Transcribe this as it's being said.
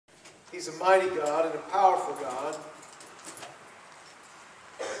He's a mighty God and a powerful God.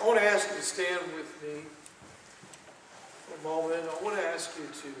 I want to ask you to stand with me for a moment. I want to ask you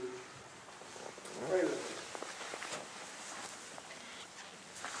to pray with me.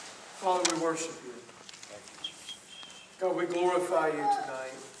 Father, we worship you. God, we glorify you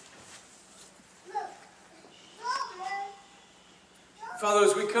tonight. Father,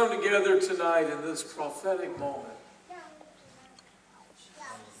 as we come together tonight in this prophetic moment,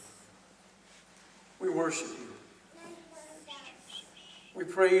 we worship you. We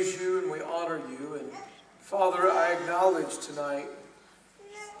praise you and we honor you. And Father, I acknowledge tonight,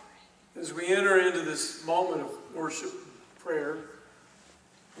 as we enter into this moment of worship, prayer,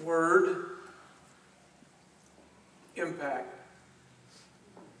 word, impact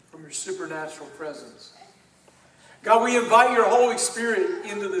from your supernatural presence. God, we invite your Holy Spirit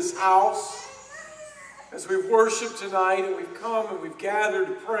into this house as we've worshiped tonight and we've come and we've gathered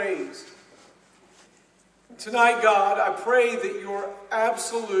to praise. And tonight, God, I pray that your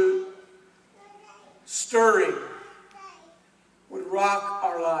absolute stirring would rock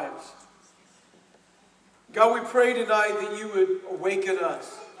our lives. God, we pray tonight that you would awaken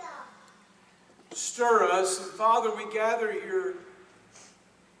us, stir us, and Father, we gather here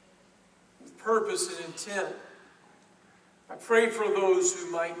with purpose and intent. I pray for those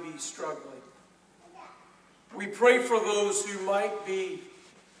who might be struggling. We pray for those who might be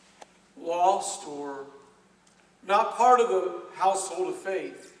lost or not part of the household of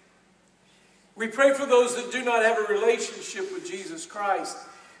faith. We pray for those that do not have a relationship with Jesus Christ,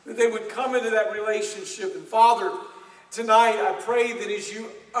 that they would come into that relationship. And Father, tonight I pray that as you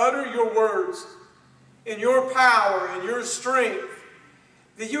utter your words in your power and your strength,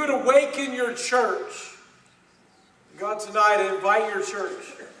 that you would awaken your church. God, tonight I invite your church,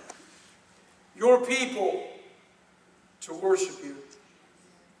 your people, to worship you.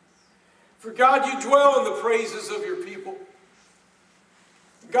 For God, you dwell in the praises of your people.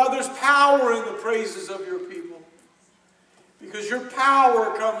 God, there's power in the praises of your people. Because your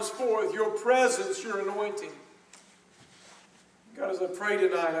power comes forth, your presence, your anointing. God, as I pray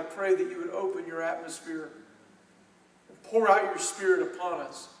tonight, I pray that you would open your atmosphere and pour out your Spirit upon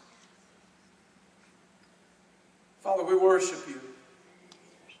us. Father, we worship you.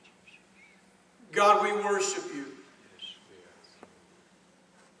 God, we worship you.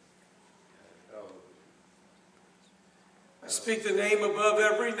 I speak the name above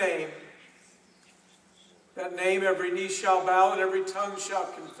every name. That name every knee shall bow and every tongue shall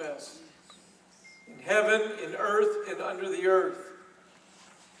confess. In heaven, in earth, and under the earth.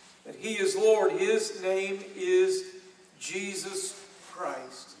 That he is Lord. His name is Jesus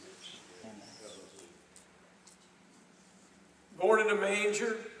Christ. Born in a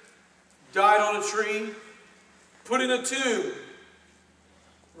manger, died on a tree, put in a tomb,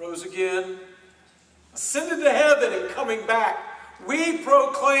 rose again, ascended to heaven and coming back. We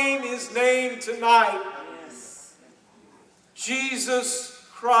proclaim his name tonight. Yes. Jesus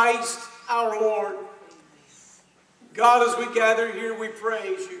Christ our Lord. God, as we gather here, we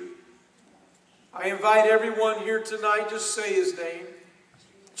praise you. I invite everyone here tonight, just say his name.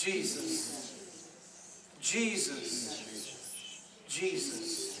 Jesus. Jesus.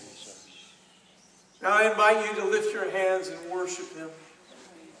 Jesus. Now I invite you to lift your hands and worship him.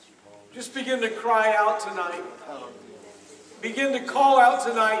 Just begin to cry out tonight. Begin to call out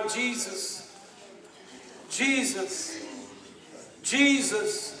tonight, Jesus. Jesus.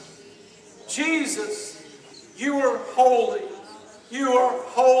 Jesus. Jesus. You are holy. You are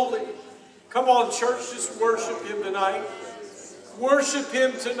holy. Come on, church, just worship him tonight. Worship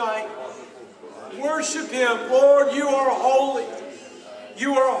him tonight. Worship him. Lord, you are holy.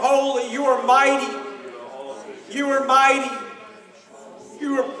 You are holy. You are mighty. You are mighty.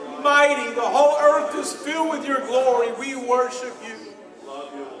 You are mighty. The whole earth is filled with your glory. We worship you.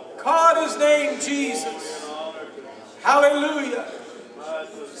 Call his name Jesus. Hallelujah.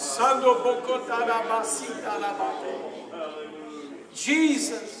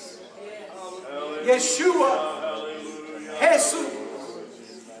 Jesus. Yeshua. Jesus.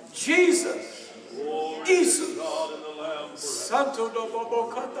 Jesus. Jesus. Santo do Bobo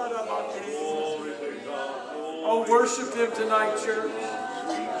Katarabate. Oh, worship him tonight, church.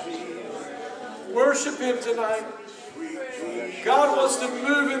 Worship him tonight. God wants to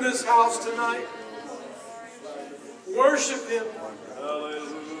move in this house tonight. Worship him.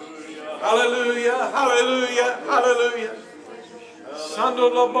 Hallelujah, hallelujah, hallelujah. Sando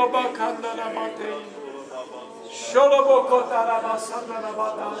do Bobo Katarabate. Sholobo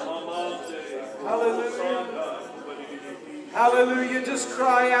Kotarabasandalabata. Hallelujah. Hallelujah. Just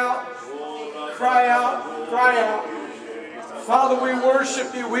cry out. Cry out. Cry out. Father, we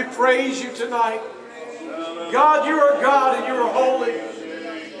worship you. We praise you tonight. God, you are God and you are holy.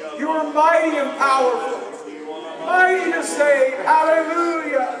 You are mighty and powerful. Mighty to save.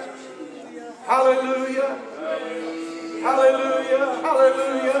 Hallelujah. Hallelujah. Hallelujah.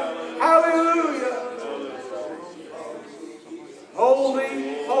 Hallelujah. Hallelujah.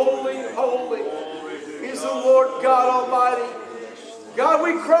 Holy, holy, holy is the Lord God Almighty. God,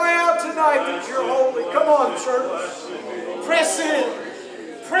 we cry out tonight that you're holy. Come on, church. Press in.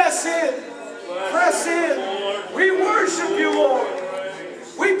 Press in. Press in. We worship you, Lord.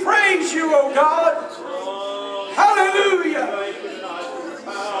 We praise you, O God. Hallelujah.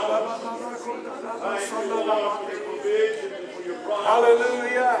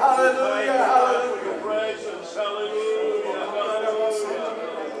 Hallelujah. Hallelujah. Hallelujah.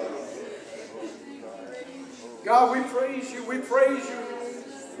 God, we praise you. We praise you.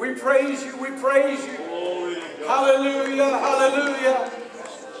 We praise you. We praise you. Hallelujah. Hallelujah.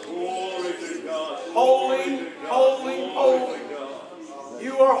 Holy, holy, holy.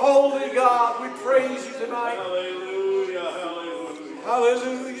 You are holy, God. We praise you tonight.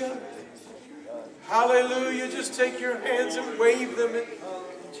 Hallelujah. Hallelujah. Just take your hands and wave them.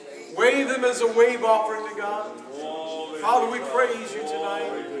 Wave them as a wave offering to God. Father, we praise you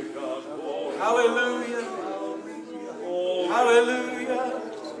tonight. Hallelujah. Hallelujah.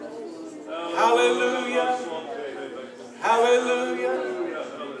 Hallelujah. Hallelujah.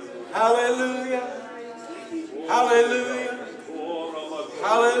 Hallelujah. Hallelujah.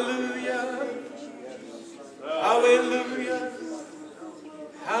 Hallelujah. Hallelujah.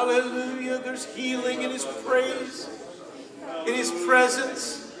 Hallelujah. There's healing in His praise, in His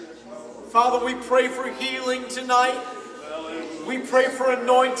presence. Father, we pray for healing tonight. We pray for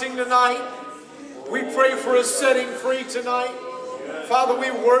anointing tonight. We pray for a setting free tonight. Father,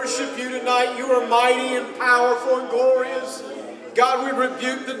 we worship you tonight. You are mighty and powerful and glorious. God, we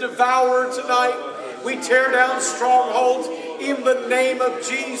rebuke the devourer tonight. We tear down strongholds in the name of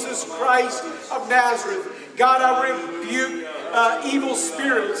Jesus Christ of Nazareth. God, I rebuke evil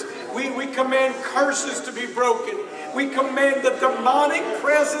spirits. We command curses to be broken. We command the demonic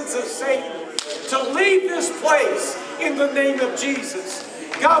presence of Satan to leave this place in the name of Jesus.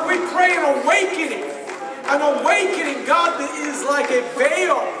 God, we pray an awakening, God, that is like a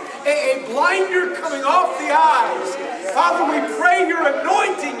veil, a blinder coming off the eyes. Father, we pray your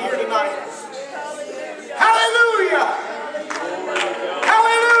anointing here tonight. Hallelujah!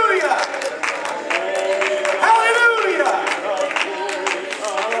 Hallelujah! Hallelujah!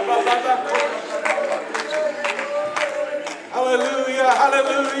 Hallelujah!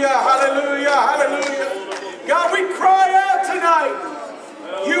 Hallelujah! Hallelujah! Hallelujah! God, we cry out tonight.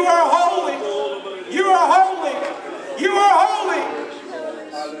 You are holy. You are holy. You are holy.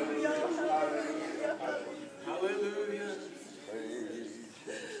 Hallelujah.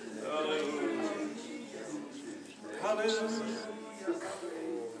 Hallelujah.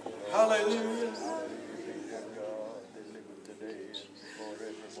 Hallelujah.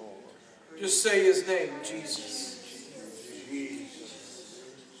 Just say His name, Jesus.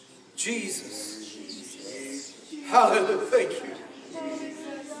 Jesus. Hallelujah. Thank you.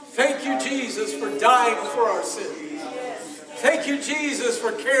 Thank you, Jesus, for dying for our sins. Thank you, Jesus,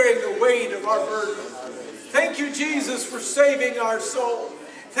 for carrying the weight of our burden. Thank you, Jesus, for saving our soul.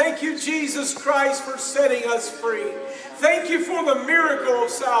 Thank you, Jesus Christ, for setting us free. Thank you for the miracle of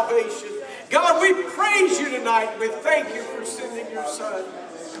salvation. God, we praise you tonight. We thank you for sending your Son.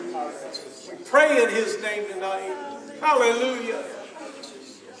 We pray in His name tonight. Hallelujah.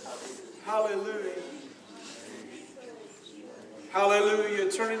 Hallelujah.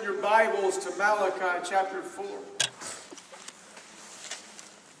 Hallelujah. Turn in your Bibles to Malachi chapter 4.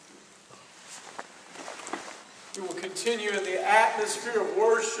 We will continue in the atmosphere of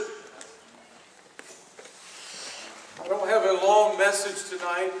worship. I don't have a long message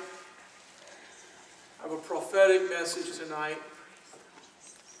tonight. I have a prophetic message tonight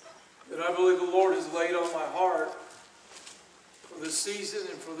that I believe the Lord has laid on my heart for this season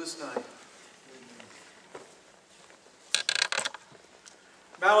and for this night.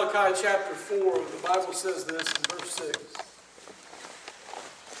 Malachi chapter 4, the Bible says this in verse 6.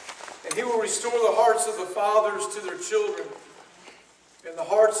 And He will restore the hearts of the fathers to their children, and the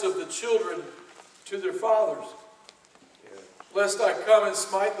hearts of the children to their fathers, lest I come and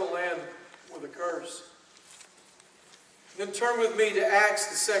smite the land with a curse. Then turn with me to Acts,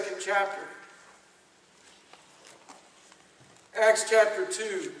 the 2nd chapter. Acts chapter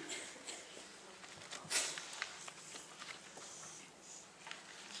 2.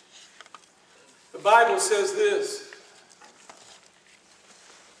 The Bible says this.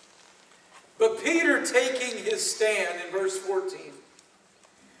 But Peter, taking his stand in verse 14,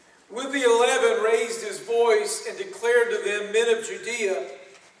 with the 11 raised his voice and declared to them, men of Judea,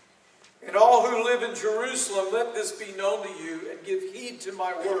 and all who live in Jerusalem, let this be known to you, and give heed to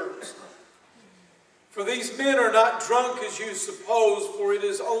my words. For these men are not drunk as you suppose, for it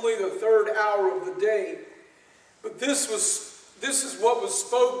is only the third hour of the day. But this is what was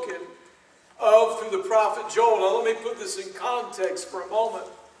spoken of through the prophet Joel. Now let me put this in context for a moment.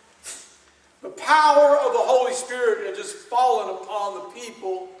 The power of the Holy Spirit had just fallen upon the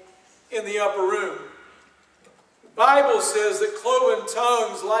people in the upper room. The Bible says that cloven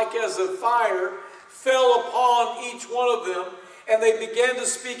tongues, like as a fire, fell upon each one of them, and they began to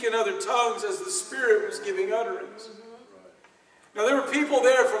speak in other tongues as the Spirit was giving utterance. Now there were people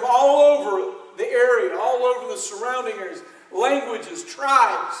there from all over the area, all over the surrounding areas, languages,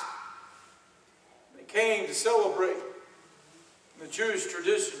 tribes. They came to celebrate the Jewish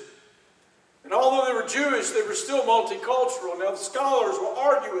tradition. And although they were Jewish, they were still multicultural. Now the scholars will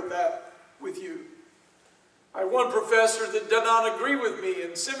argue with that with you. I had one professor that did not agree with me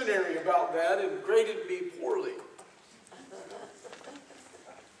in seminary about that and graded me poorly.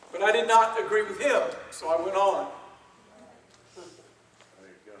 But I did not agree with him, so I went on.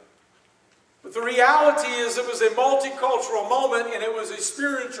 But the reality is it was a multicultural moment, and it was a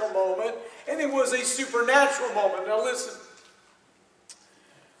spiritual moment, and it was a supernatural moment. Now listen,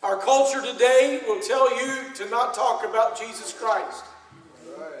 our culture today will tell you to not talk about Jesus Christ.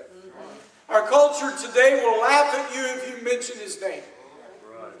 Our culture today will laugh at you if you mention His name.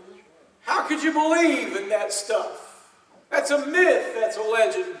 How could you believe in that stuff? That's a myth, that's a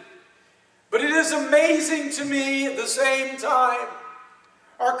legend. But it is amazing to me at the same time.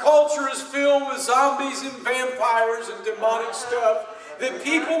 Our culture is filled with zombies and vampires and demonic stuff that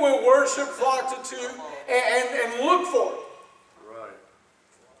people will worship, flock to, and look for. Right.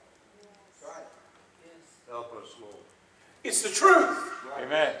 Help us, Lord. It's the truth.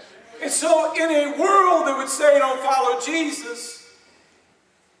 Amen. And so in a world that would say don't follow Jesus,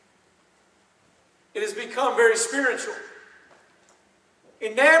 it has become very spiritual.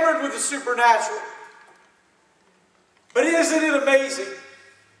 Enamored with the supernatural. But isn't it amazing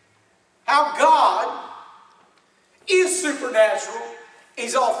how God is supernatural,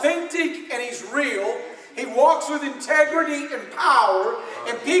 He's authentic, and He's real. He walks with integrity and power,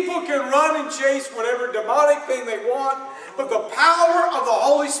 and people can run and chase whatever demonic thing they want, but the power of the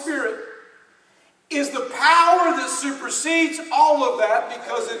Holy Spirit is the power that supersedes all of that,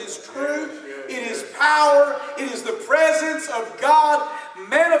 because it is truth, it is power, it is the presence of God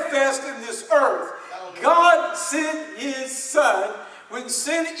manifest in this earth. God sent His Son. When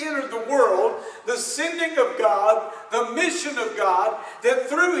sin entered the world, the sending of God, the mission of God, that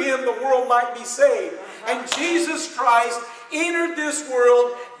through Him the world might be saved. And Jesus Christ entered this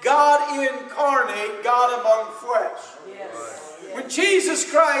world, God incarnate, God among flesh. Yes. When Jesus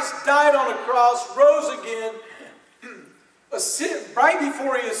Christ died on a cross, rose again, right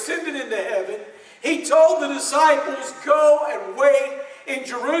before He ascended into heaven, He told the disciples, go and wait in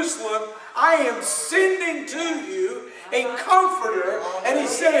Jerusalem. I am sending to you a comforter. And He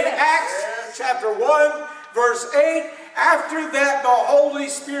said in Acts chapter 1 verse 8, after that the Holy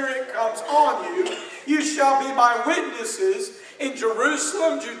Spirit comes on you, you shall be my witnesses in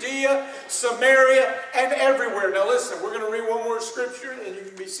Jerusalem, Judea, Samaria, and everywhere. Now listen, we're going to read one more scripture and you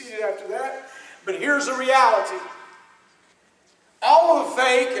can be seated after that. But here's the reality. All the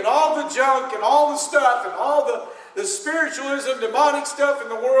fake and all the junk and all the stuff and all the spiritualism, demonic stuff in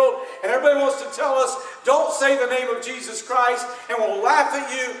the world, and everybody wants to tell us, don't say the name of Jesus Christ, and we'll laugh at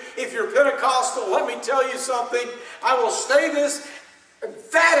you if you're Pentecostal. Let me tell you something. I will say this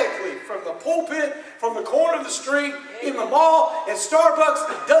emphatically from the pulpit, from the corner of the street, in the mall, at Starbucks.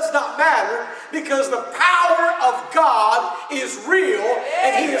 It does not matter, because the power of God is real,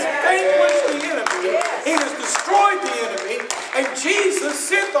 and He has vanquished the enemy. He has destroyed the enemy, and Jesus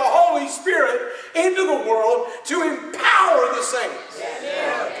sent the Holy Spirit into the world to empower the saints.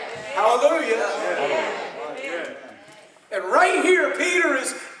 Hallelujah. And right here, Peter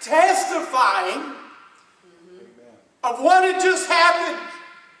is testifying of what had just happened.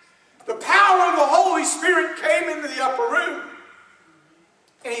 The power of the Holy Spirit came into the upper room.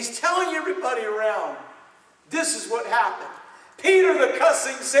 And he's telling everybody around, this is what happened. Peter, the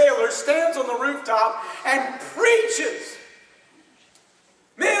cussing sailor, stands on the rooftop and preaches.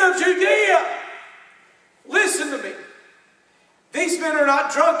 Men of Judea, listen to me. These men are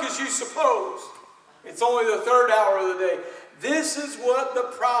not drunk as you suppose. It's only the third hour of the day. This is what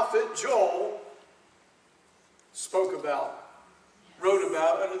the prophet Joel spoke about, wrote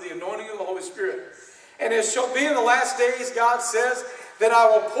about under the anointing of the Holy Spirit. And it shall be in the last days, God says, that I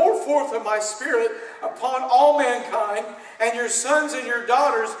will pour forth of my Spirit upon all mankind, and your sons and your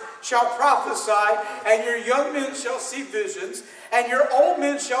daughters shall prophesy, and your young men shall see visions, and your old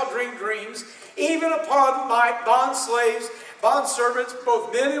men shall dream dreams, even upon my bondslaves, bondservants,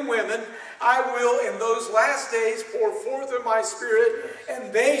 both men and women. I will in those last days pour forth of my Spirit,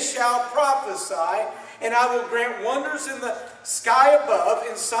 and they shall prophesy, and I will grant wonders in the sky above,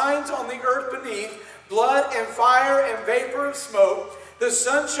 and signs on the earth beneath, blood and fire and vapor of smoke. The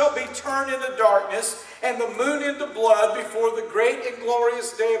sun shall be turned into darkness, and the moon into blood, before the great and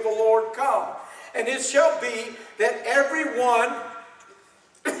glorious day of the Lord come. And it shall be that everyone,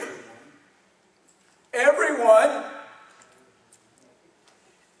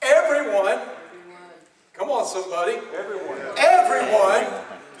 come on somebody, everyone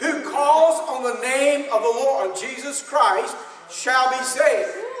who calls on the name of the Lord, of Jesus Christ, shall be saved.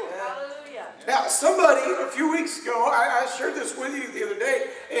 Now, somebody, a few weeks ago, I shared this with you the other day,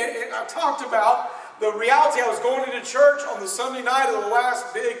 and I talked about the reality. I was going into church on the Sunday night of the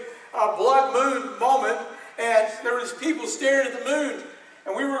last big blood moon moment, and there were these people staring at the moon.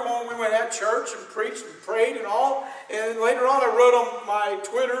 And we went at church and preached and prayed and all. And later on, I wrote on my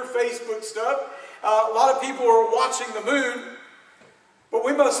Twitter, Facebook stuff, a lot of people were watching the moon, but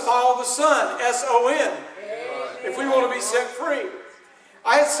we must follow the sun, S-O-N, if we want to be set free.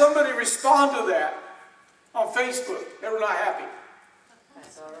 I had somebody respond to that on Facebook. They were not happy.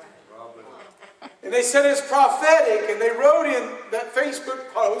 That's all right. And they said it's prophetic, and they wrote in that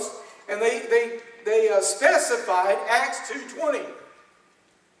Facebook post, and they specified Acts 2:20.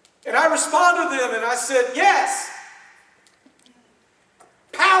 And I responded to them, and I said, yes.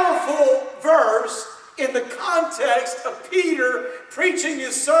 Powerful verse in the context of Peter preaching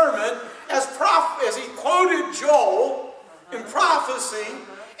his sermon as he quoted Joel in prophecy,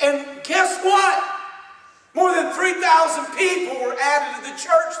 and guess what? More than 3,000 people were added to the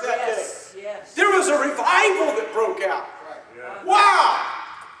church that day. Yes. There was a revival that broke out. Yeah. Wow!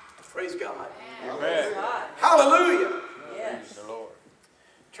 Praise God. Amen. Hallelujah. Yes. Praise the Lord.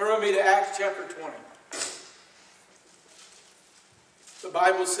 Turn with me to Acts chapter 20. The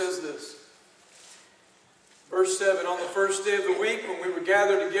Bible says this. Verse 7, on the first day of the week, when we were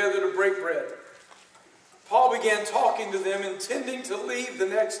gathered together to break bread, Paul began talking to them, intending to leave the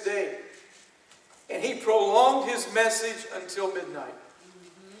next day. And he prolonged his message until midnight.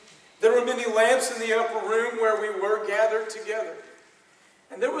 There were many lamps in the upper room where we were gathered together.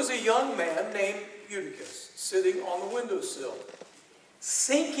 And there was a young man named Eutychus sitting on the windowsill,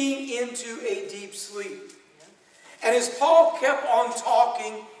 sinking into a deep sleep. And as Paul kept on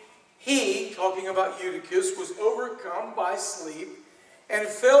talking, he, talking about Eutychus, was overcome by sleep and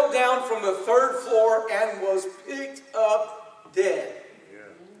fell down from the third floor and was picked up dead. Yeah.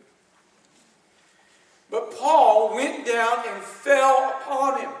 But Paul went down and fell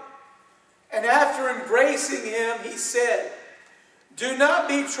upon him. And after embracing him, he said, "Do not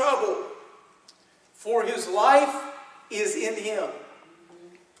be troubled, for his life is in him."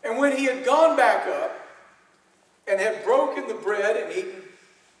 And when he had gone back up and had broken the bread and eaten,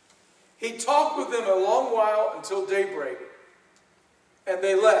 he talked with them a long while until daybreak. And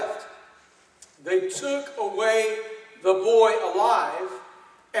they left. They took away the boy alive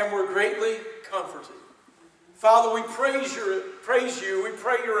and were greatly comforted. Father, we praise you. We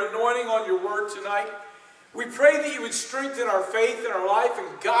pray your anointing on your word tonight. We pray that you would strengthen our faith in our life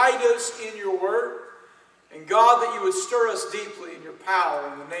and guide us in your word. And God, that you would stir us deeply in your power.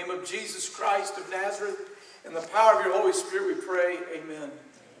 In the name of Jesus Christ of Nazareth, in the power of your Holy Spirit, we pray. Amen.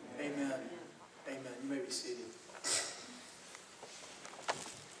 Amen. Amen. You may be seated.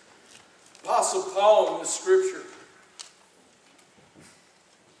 Apostle Paul in the scripture,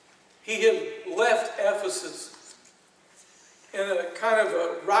 he had left Ephesus in a kind of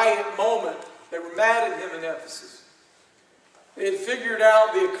a riot moment. They were mad at him in Ephesus. They had figured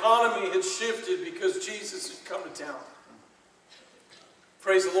out the economy had shifted because Jesus had come to town.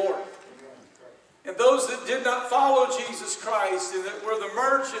 Praise the Lord. And those that did not follow Jesus Christ, and that were the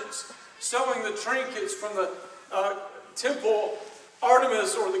merchants selling the trinkets from the temple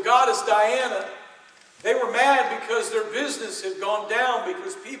Artemis or the goddess Diana, they were mad because their business had gone down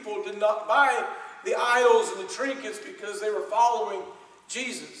because people did not buy the idols and the trinkets because they were following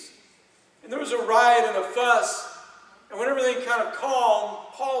Jesus. And there was a riot and a fuss. And when everything kind of calmed,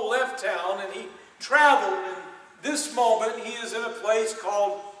 Paul left town and he traveled. And this moment he is in a place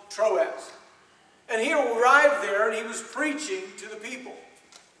called Troas. And he arrived there and he was preaching to the people.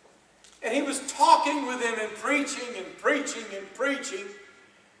 And he was talking with them and preaching and preaching and preaching.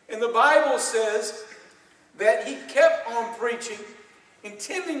 And the Bible says that he kept on preaching,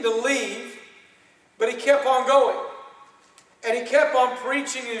 intending to leave, but he kept on going. And he kept on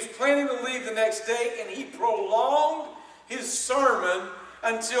preaching. He was planning to leave the next day, and he prolonged his sermon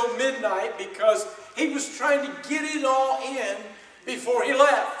until midnight because he was trying to get it all in before he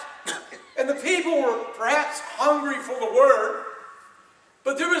left. And the people were perhaps hungry for the word,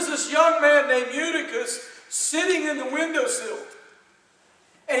 but there was this young man named Eutychus sitting in the windowsill,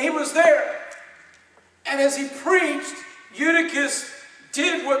 and he was there. And as he preached, Eutychus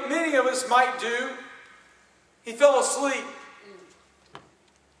did what many of us might do. He fell asleep.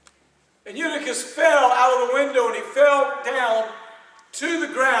 And Eutychus fell out of the window, and he fell down to the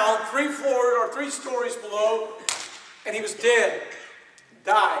ground, 3 stories below, and he was dead,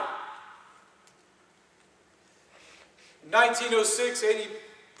 died. In 1906,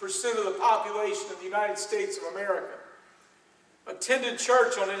 80% of the population of the United States of America attended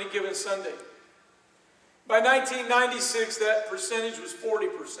church on any given Sunday. By 1996, that percentage was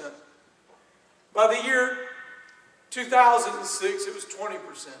 40%. By the year 2006, it was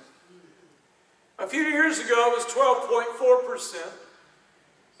 20%. A few years ago, it was 12.4%.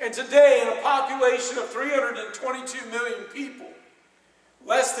 And today, in a population of 322 million people,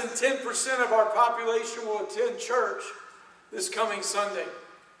 less than 10% of our population will attend church this coming Sunday.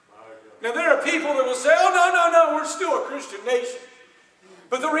 Now, there are people that will say, oh, no, we're still a Christian nation.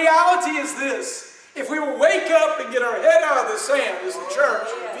 But the reality is this. If we will wake up and get our head out of the sand as the church,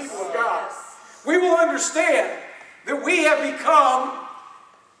 the people of God, we will understand that we have become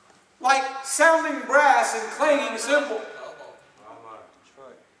like sounding brass and clanging cymbal.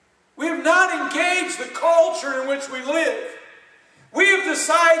 We have not engaged the culture in which we live. We have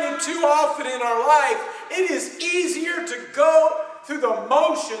decided too often in our life, it is easier to go through the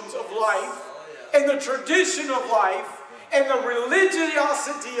motions of life and the tradition of life and the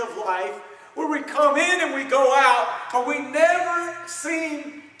religiosity of life, where we come in and we go out, but we never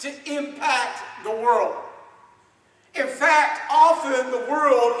seem to impact the world. In fact, often the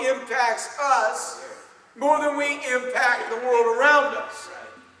world impacts us more than we impact the world around us.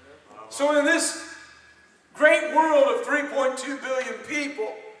 So in this great world of 3.2 billion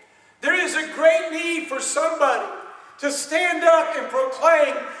people, there is a great need for somebody to stand up and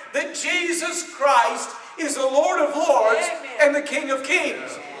proclaim that Jesus Christ is the Lord of Lords and the King of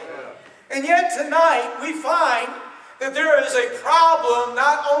Kings. And yet tonight we find that there is a problem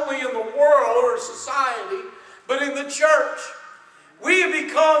not only in the world or society, but in the church. We have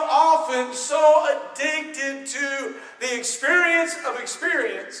become often so addicted to the experience of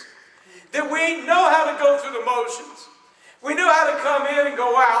experience that we know how to go through the motions. We know how to come in and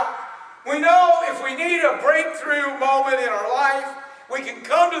go out. We know if we need a breakthrough moment in our life, we can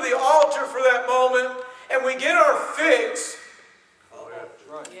come to the altar for that moment and we get our fix.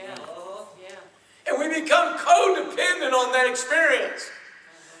 And we become codependent on that experience.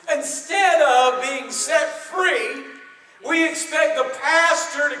 Instead of being set free, we expect the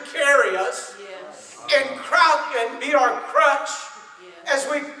pastor to carry us and be our crutch as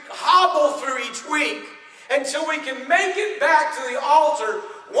we hobble through each week until we can make it back to the altar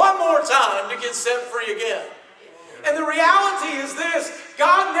one more time to get set free again. And the reality is this: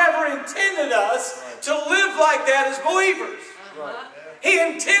 God never intended us to live like that as believers. He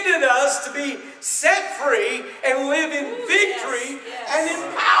intended us to be set free and live in victory and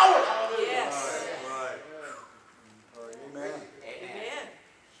in power.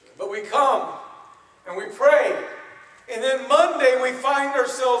 But we come and we pray, and then Monday we find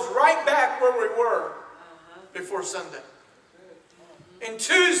ourselves right back where we were before Sunday. And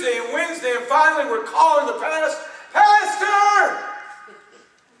Tuesday and Wednesday, and finally we're calling the pastor, "Pastor,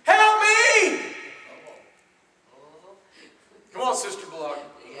 help me!" Come on, Sister Block.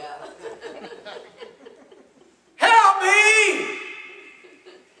 Help me!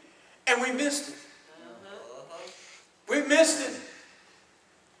 And we missed it. We missed it.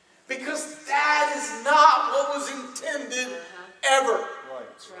 Because that is not what was intended ever.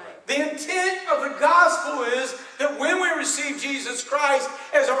 The intent of the gospel is that when we receive Jesus Christ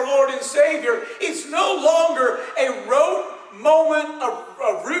as our Lord and Savior, it's no longer a rote moment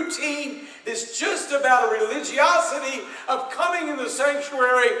of routine that's just about a religiosity of coming in the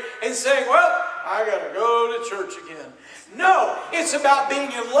sanctuary and saying, well, I got to go to church again. No, it's about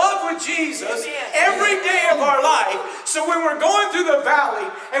being in love with Jesus every day of our life. So when we're going through the valley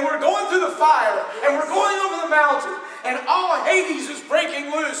and we're going through the fire and we're going over the mountain and all Hades is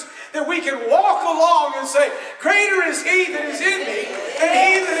breaking loose, that we can walk along and say, greater is He that is in me than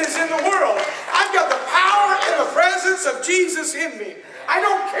he that is in the world. I've got the power and the presence of Jesus in me. I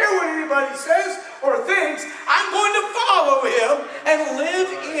don't care what anybody says or thinks. I'm going to follow Him and live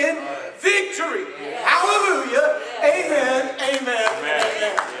in victory. Hallelujah. Amen. Amen.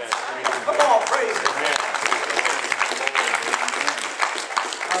 Amen. Come on, praise Him.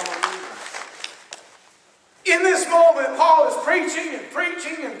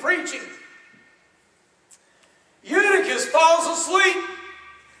 preaching. Eutychus falls asleep,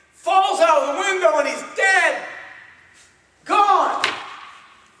 falls out of the window, and he's dead. Gone.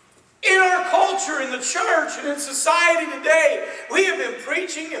 In our culture, in the church, and in society today, we have been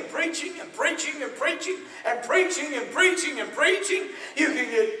preaching and preaching and preaching and preaching and preaching and preaching and preaching. You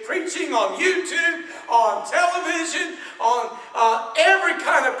can get preaching on YouTube, on television, on every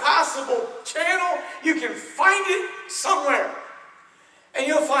kind of possible channel. You can find it somewhere. And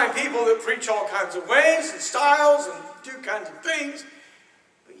you'll find people that preach all kinds of ways and styles and do kinds of things.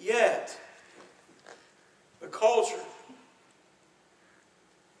 But yet, the culture,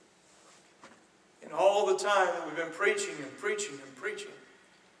 and all the time that we've been preaching and preaching and preaching,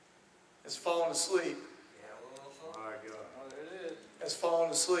 has fallen asleep. My God. Has fallen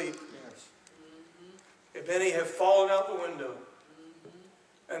asleep. If any have fallen out the window,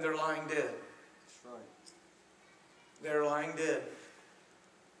 and they're lying dead. That's right. They're lying dead.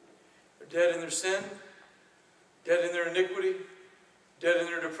 They're dead in their sin, dead in their iniquity, dead in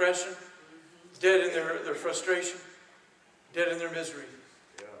their depression, dead in their frustration, dead in their misery.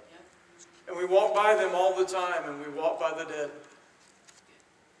 Yeah. And we walk by them all the time, and we walk by the dead.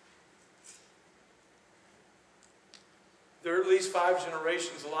 There are at least 5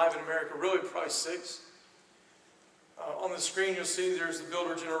 generations alive in America, really probably 6. On the screen you'll see there's the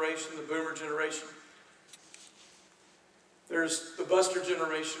builder generation, the boomer generation. There's the buster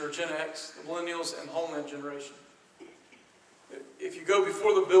generation, or Gen X, the millennials, and homeland generation. If you go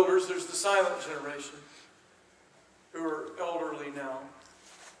before the builders, there's the silent generation, who are elderly now.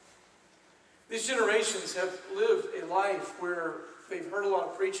 These generations have lived a life where they've heard a lot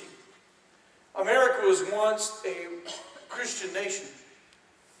of preaching. America was once a Christian nation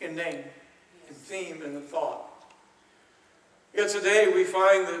in name, in theme, and in thought. Yet today we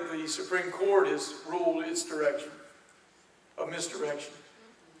find that the Supreme Court has ruled its direction of misdirection.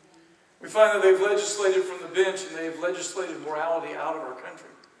 We find that they've legislated from the bench, and they've legislated morality out of our country.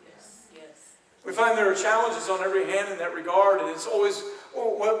 Yes, yes. We find there are challenges on every hand in that regard, and it's always,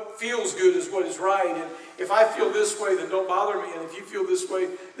 well, what feels good is what is right. And if I feel this way, then don't bother me. And if you feel this way,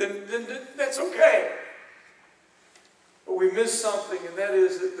 then that's okay. But we miss something, and that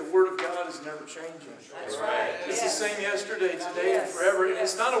is that the Word of God is never changing. That's right. It's Yes. the same yesterday, today, and Yes. forever. And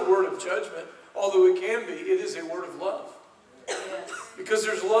Yes. it's not a word of judgment, although it can be. It is a word of love. Yes. Because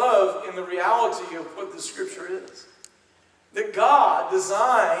there's love in the reality of what the Scripture is. That God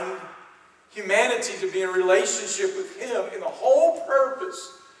designed humanity to be in relationship with Him, and the whole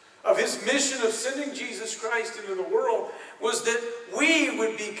purpose of His mission of sending Jesus Christ into the world was that we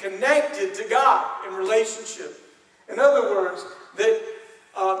would be connected to God in relationship. In other words, that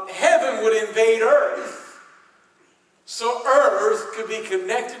heaven would invade earth, so earth could be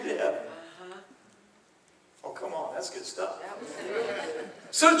connected to heaven. Oh, come on, that's good stuff.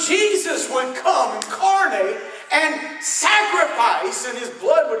 So Jesus would come incarnate and sacrifice, and His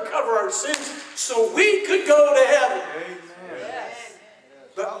blood would cover our sins so we could go to heaven. Amen. Yes.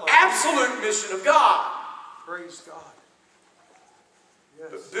 The absolute mission of God. Praise God.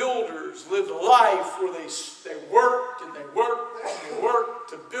 The Yes. builders lived a life where they worked and they worked and they worked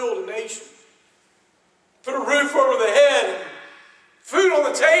to build a nation. Put a roof over the head and food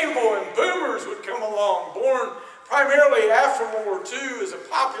on the table, and boomers would come along, born primarily after World War II as a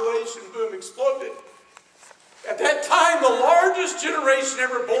population boom exploded. At that time, the largest generation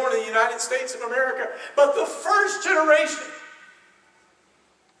ever born in the United States of America, but the first generation,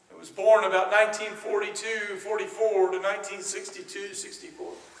 it was born about 1942, 44 to 1962,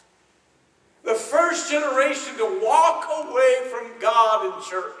 64. The first generation to walk away from God in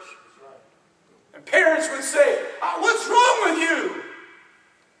church. And parents would say, "What's wrong with you?"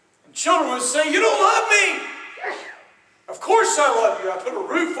 And children would say, "You don't love me." "Of course I love you. I put a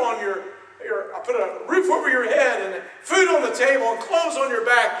roof on I put a roof over your head and food on the table and clothes on your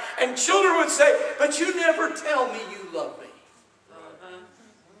back." And children would say, "But you never tell me you love me."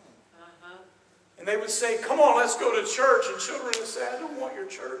 And they would say, "Come on, let's go to church." And children would say, "I don't want your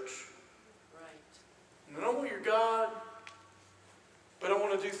church. Right. And I don't want your God. But I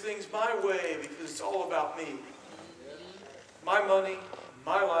want to do things my way because it's all about me. My money,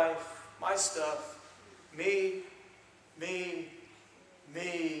 my life, my stuff, me, me,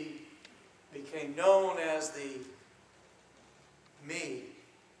 me." Became known as the me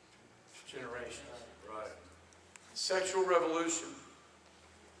generation. Right. Sexual revolution,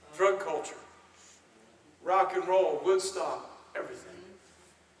 drug culture, rock and roll, Woodstock, everything.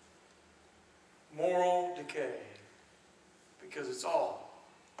 Moral decay, because it's all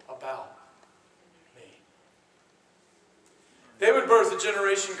about me. They would birth a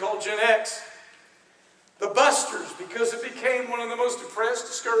generation called Gen X. The busters, because it became one of the most depressed,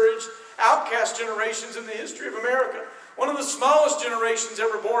 discouraged, outcast generations in the history of America. One of the smallest generations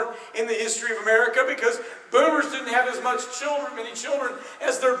ever born in the history of America, because boomers didn't have as many children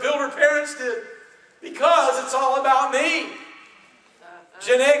as their builder parents did. Because it's all about me.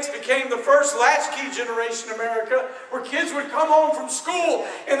 Gen X became the first latchkey generation in America, where kids would come home from school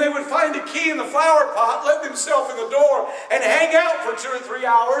and they would find a key in the flower pot, let themselves in the door, and hang out for 2 or 3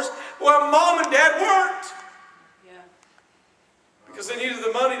 hours while mom and dad worked. Yeah. Because they needed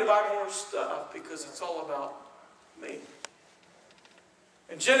the money to buy more stuff, because it's all about me.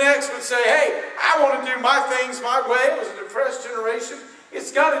 And Gen X would say, hey, I want to do my things my way. It was a depressed generation.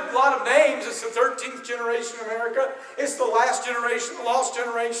 It's got a lot of names. It's the 13th generation of America. It's the last generation, the lost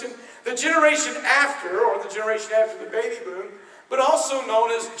generation. The generation after, or the generation after the baby boom, but also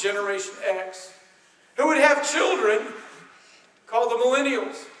known as Generation X, who would have children called the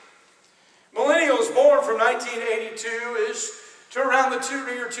millennials. Millennials born from 1982-ish to around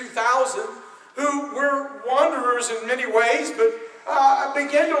the year 2000, who were wanderers in many ways, but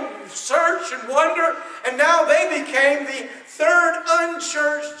began to search and wonder, and now they became the third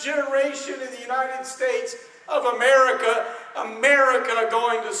unchurched generation in the United States of America. America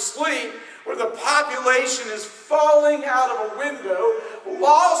going to sleep, where the population is falling out of a window,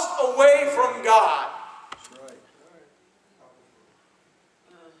 lost away from God. That's right.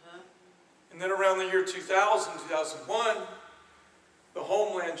 And then around the year 2000, 2001, the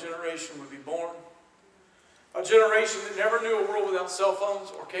homeland generation would be born. A generation that never knew a world without cell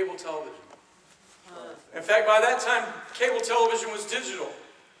phones or cable television. In fact, by that time, cable television was digital.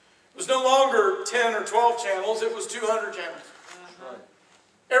 It was no longer 10 or 12 channels, it was 200 channels. That's right.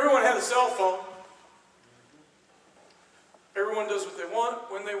 Everyone had a cell phone. Everyone does what they want,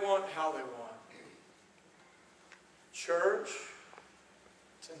 when they want, how they want. Church,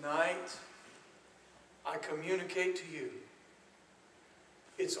 tonight, I communicate to you.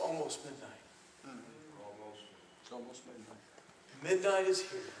 It's almost midnight. It's almost midnight. Midnight is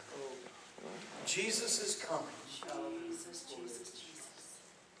here. Jesus is coming. Jesus, Jesus, Jesus.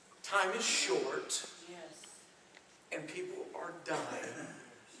 Time is short, Yes. and people are dying,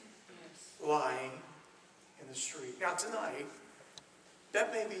 Yes. lying in the street. Now tonight,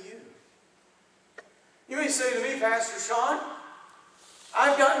 that may be you. You may say to me, Pastor Sean,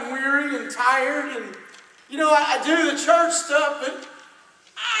 I've gotten weary and tired, and I do the church stuff, but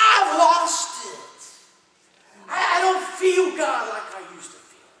I've lost it. I don't feel God like I used to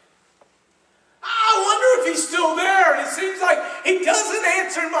feel Him. I wonder if He's still there, and it seems like He doesn't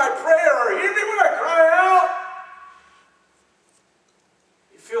answer my prayer or hear me when I cry out.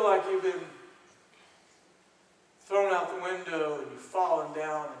 You feel like you've been thrown out the window and you've fallen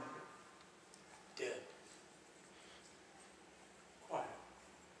down and you're dead. Quiet.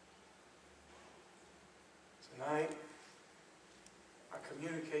 Tonight, I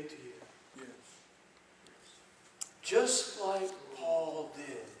communicate to you. Yes. Just like Paul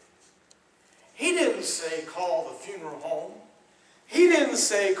did. He didn't say call the funeral home. He didn't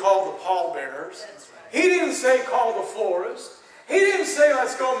say call the pallbearers. He didn't say call the florist. He didn't say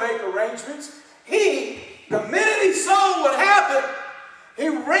let's go make arrangements. The minute he saw what happened, he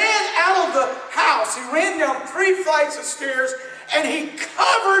ran out of the house. He ran down 3 flights of stairs and he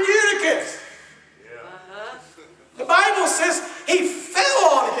covered Eutychus. The Bible says he fell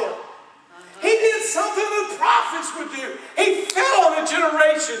on him. He did something the prophets would do. He fell on a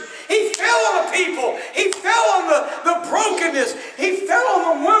generation. He fell on a people. He fell on the brokenness. He fell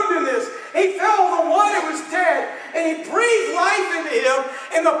on the woundedness. He fell on the one who was dead. And he breathed life into him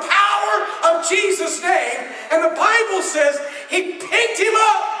in the power of Jesus' name. And the Bible says he picked him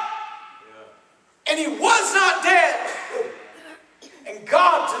up. And he was not dead. And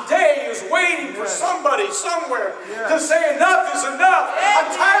God today is waiting for somebody somewhere to say enough is enough. I'm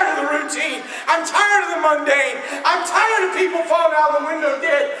tired of the routine. I'm tired of the mundane. I'm tired of people falling out of the window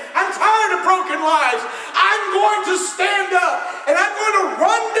dead. I'm tired of broken lives. I'm going to stand up and I'm going to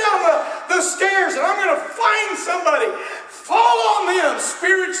run down the stairs and I'm going to find somebody, fall on them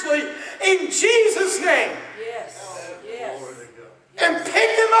spiritually in Jesus' name. Yes. Yes. And pick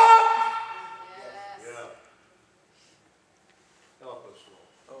them up.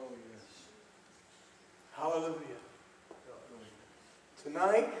 Oh, yes. Hallelujah.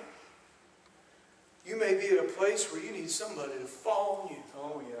 Tonight, you may be at a place where you need somebody to fall on you.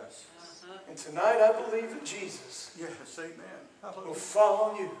 Oh, yes. And tonight I believe that Jesus Yes, amen. will Hallelujah.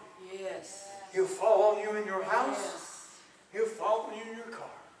 fall on you. Yes. He'll fall on you in your house. Yes. He'll fall on you in your car.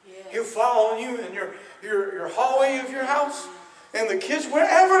 Yes. He'll fall on you in your hallway of your house. And the kids,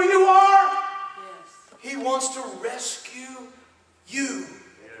 wherever you are, Yes. He wants to rescue you.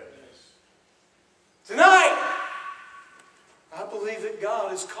 Tonight, I believe that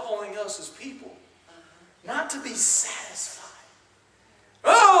God is calling us as people not to be satisfied.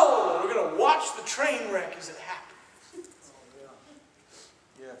 Oh, we're going to watch the train wreck as it happens.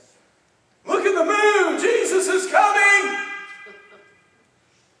 Yes. Look at the moon. Jesus is coming.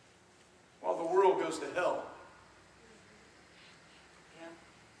 While the world goes to hell. Yeah.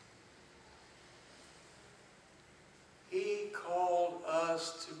 He called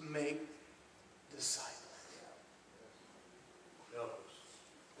us to make disciples.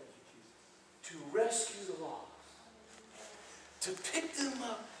 To rescue the lost. To pick them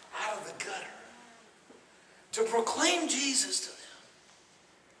up out of the gutter. To proclaim Jesus to them.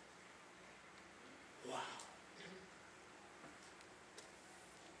 Wow.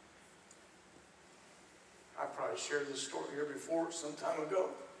 I probably shared this story here before some time ago.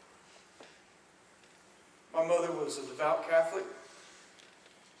 My mother was a devout Catholic.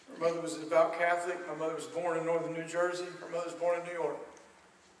 Her mother was a devout Catholic. My mother was born in northern New Jersey. Her mother was born in New York.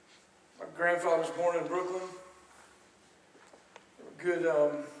 My grandfather was born in Brooklyn. They were good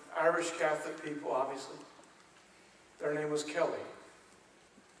Irish Catholic people, obviously. Their name was Kelly.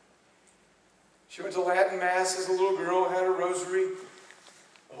 She went to Latin Mass as a little girl, had a rosary,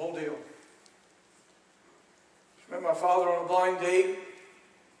 the whole deal. She met my father on a blind date.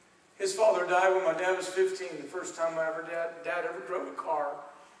 His father died when my dad was 15. The first time Dad ever drove a car.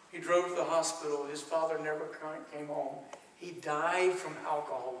 He drove to the hospital. His father never came home. He died from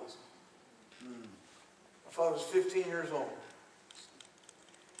alcoholism. My father was 15 years old.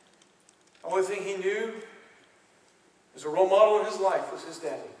 The only thing he knew as a role model in his life was his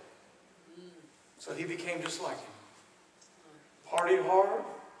daddy. So he became just like him. Partied hard,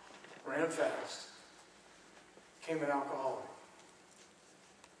 ran fast, became an alcoholic.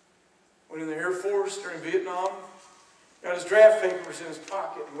 Went in the Air Force during Vietnam, got his draft papers in his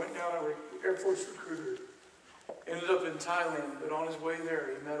pocket, and went down an Air Force recruiter. Ended up in Thailand, but on his way there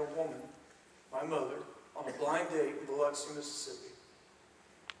he met a woman, my mother, on a blind date in Biloxi, Mississippi.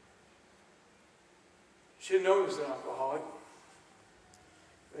 She didn't know he was an alcoholic.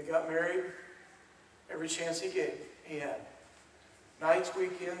 They got married. Every chance he had. Nights,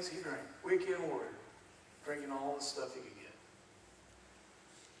 weekends, he drank. Weekend warrior. Drinking all the stuff he could get.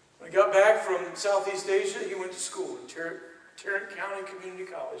 When he got back from Southeast Asia, he went to school in Tarrant County Community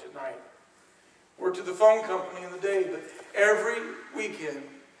College at night. Worked at the phone company in the day, but every weekend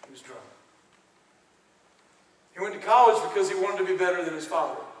he was drunk. He went to college because he wanted to be better than his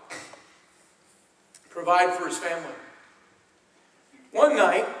father. Provide for his family. One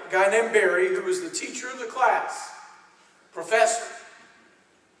night, a guy named Barry, who was the teacher of the class, professor,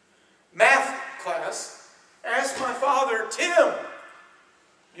 math class, asked my father, Tim,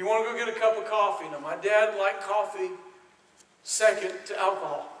 you want to go get a cup of coffee? Now, my dad liked coffee second to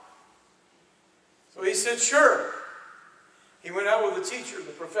alcohol. So he said, sure. He went out with the teacher,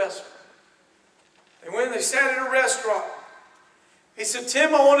 the professor. They went and they sat at a restaurant. He said,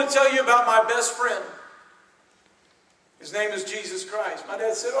 Tim, I want to tell you about my best friend. His name is Jesus Christ. My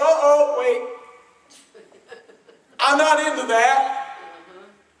dad said, wait. I'm not into that.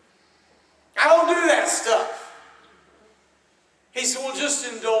 I don't do that stuff. He said, well, just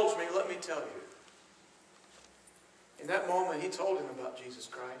indulge me. Let me tell you. In that moment, he told him about Jesus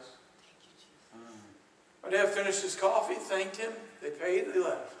Christ. My dad finished his coffee, thanked him. They paid, they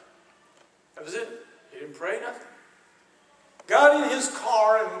left. That was it. He didn't pray, nothing. Got in his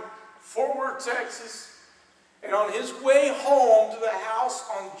car in Fort Worth, Texas, and on his way home to the house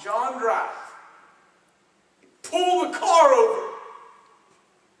on John Drive, he pulled the car over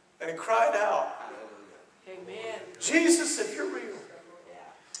and he cried out, Amen. Jesus, if you're real,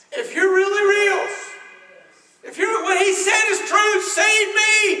 if you're really real, if you're what he said is true, save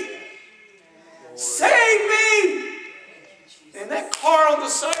me! Save me! In that car on the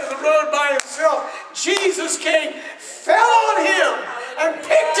side of the road by himself, Jesus came, fell on him, and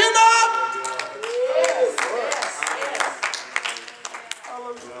picked him up.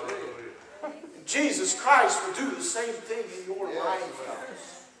 Jesus Christ will do the same thing in your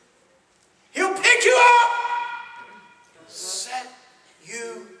life. He'll pick you up, set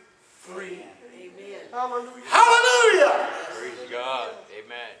you free. Amen. Hallelujah. Hallelujah. Praise God.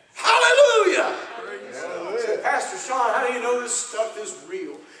 Amen. Hallelujah. Hallelujah. Pastor Sean, how do you know this stuff is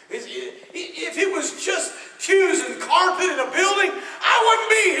real? If it was just pews and carpet in a building, I wouldn't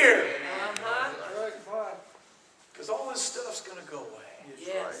be here. Because all this stuff's going to go away.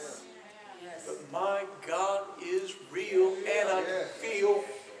 Yes. But my God is real, and I can feel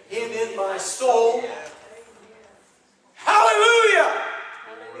Him in my soul. Hallelujah!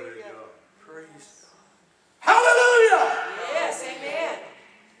 Praise God. Hallelujah! Yes, amen.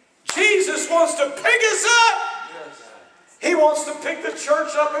 Jesus wants to pick us up. He wants to pick the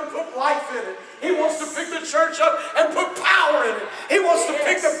and put life in it. He wants to pick the church up and put power in it. He wants to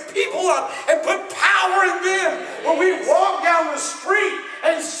pick the people up and put power in them. When we walk down the street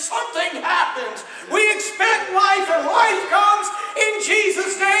and something happens, we expect life, and life comes in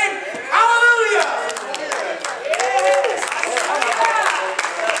Jesus' name. Hallelujah!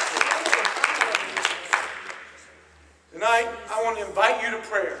 Tonight, I want to invite you to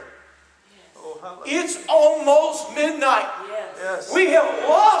prayer. It's almost midnight. Yes. We have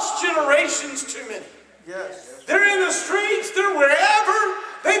lost generations too many. Yes. They're in the streets, they're wherever.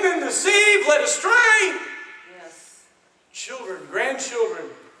 They've been deceived, led astray. Yes. Children, grandchildren,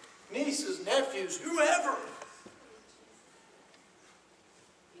 nieces, nephews, whoever.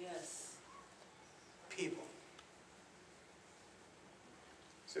 Yes. People.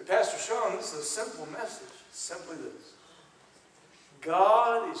 So, Pastor Sean, this is a simple message. Simply this.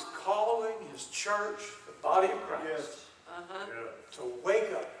 God is calling His church, the body of Christ, Yes. to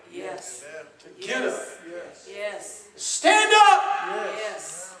wake up, Yes. to get up, Yes. Yes. stand up,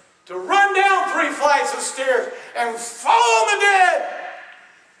 Yes. to run down 3 flights of stairs and fall on the dead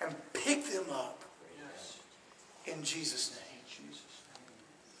and pick them up in Jesus' name.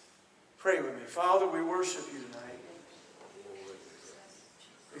 Pray with me. Father, we worship you tonight.